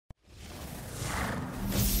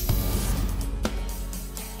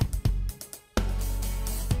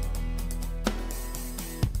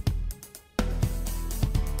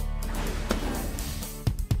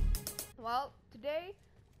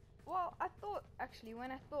actually,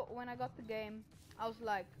 when I got the game, I was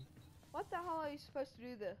like, what the hell are you supposed to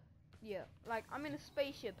do there? Yeah, like I'm in a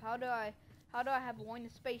spaceship. How do I have war in a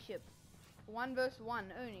spaceship? 1 versus 1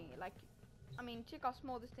 only. Like, I mean, check how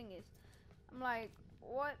small this thing is. I'm like,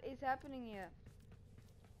 what is happening here?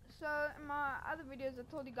 So in my other videos, I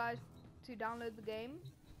told you guys to download the game,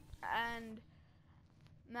 and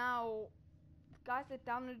now guys that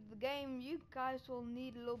downloaded the game, you guys will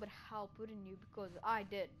need a little bit of help, wouldn't you? Because I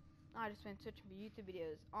did. I just went searching for YouTube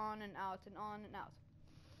videos on and out and on and out.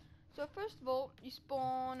 So first of all, you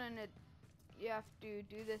spawn and you have to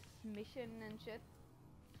do this mission and shit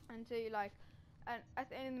until you like, and at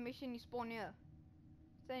the end of the mission you spawn here.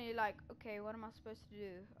 So then you're like, okay, what am I supposed to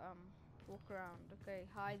do? Walk around. Okay,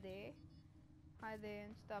 hi there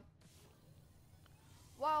and stuff.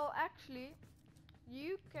 Well, actually,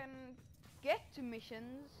 you can get to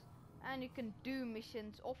missions and you can do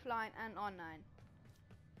missions offline and online.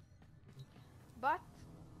 But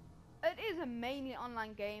it is a mainly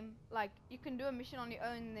online game. Like, you can do a mission on your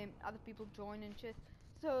own and then other people join and shit.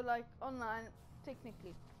 So like online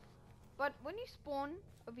technically. But when you spawn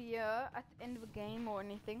over here at the end of a game or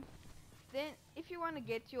anything, then if you want to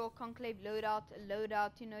get your conclave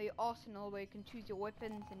loadout, you know, your arsenal where you can choose your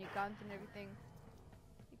weapons and your guns and everything,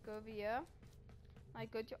 you go over here. I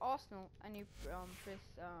go to arsenal and you press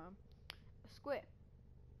a square,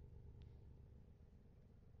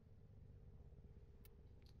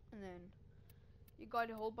 and then you got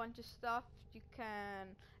a whole bunch of stuff. You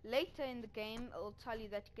can later in the game it'll tell you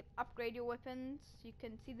that you can upgrade your weapons. You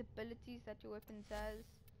can see the abilities that your weapons has,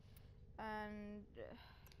 and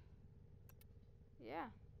yeah,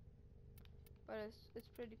 but it's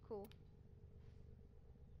pretty cool.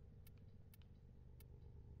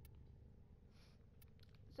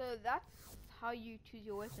 So that's how you choose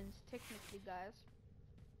your weapons technically, guys.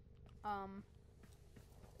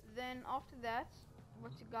 Then after that,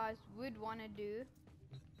 what you guys would want to do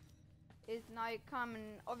is now you come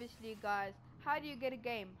and obviously, guys, how do you get a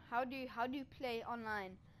game? How do you play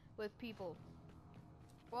online with people?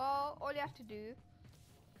 Well, all you have to do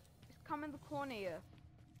is come in the corner here.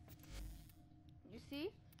 You see?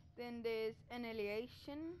 Then there's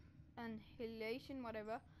annihilation,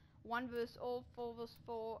 whatever. 1 versus all, 4 versus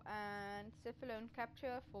 4, and Cephalon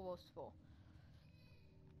capture, 4 versus 4.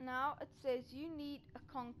 Now it says you need a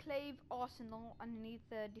conclave arsenal underneath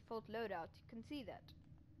the default loadout. You can see that.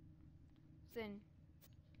 Then,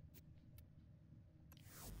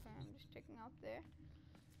 okay, I'm just checking out there.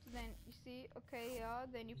 So then you see, okay, yeah.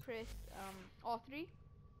 Then you press R3.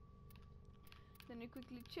 Then you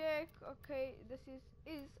quickly check. Okay, this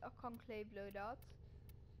is a conclave loadout.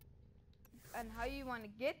 And how you want to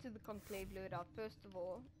get to the conclave loadout first of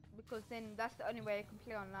all, because then that's the only way you can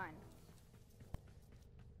play online.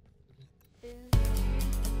 Is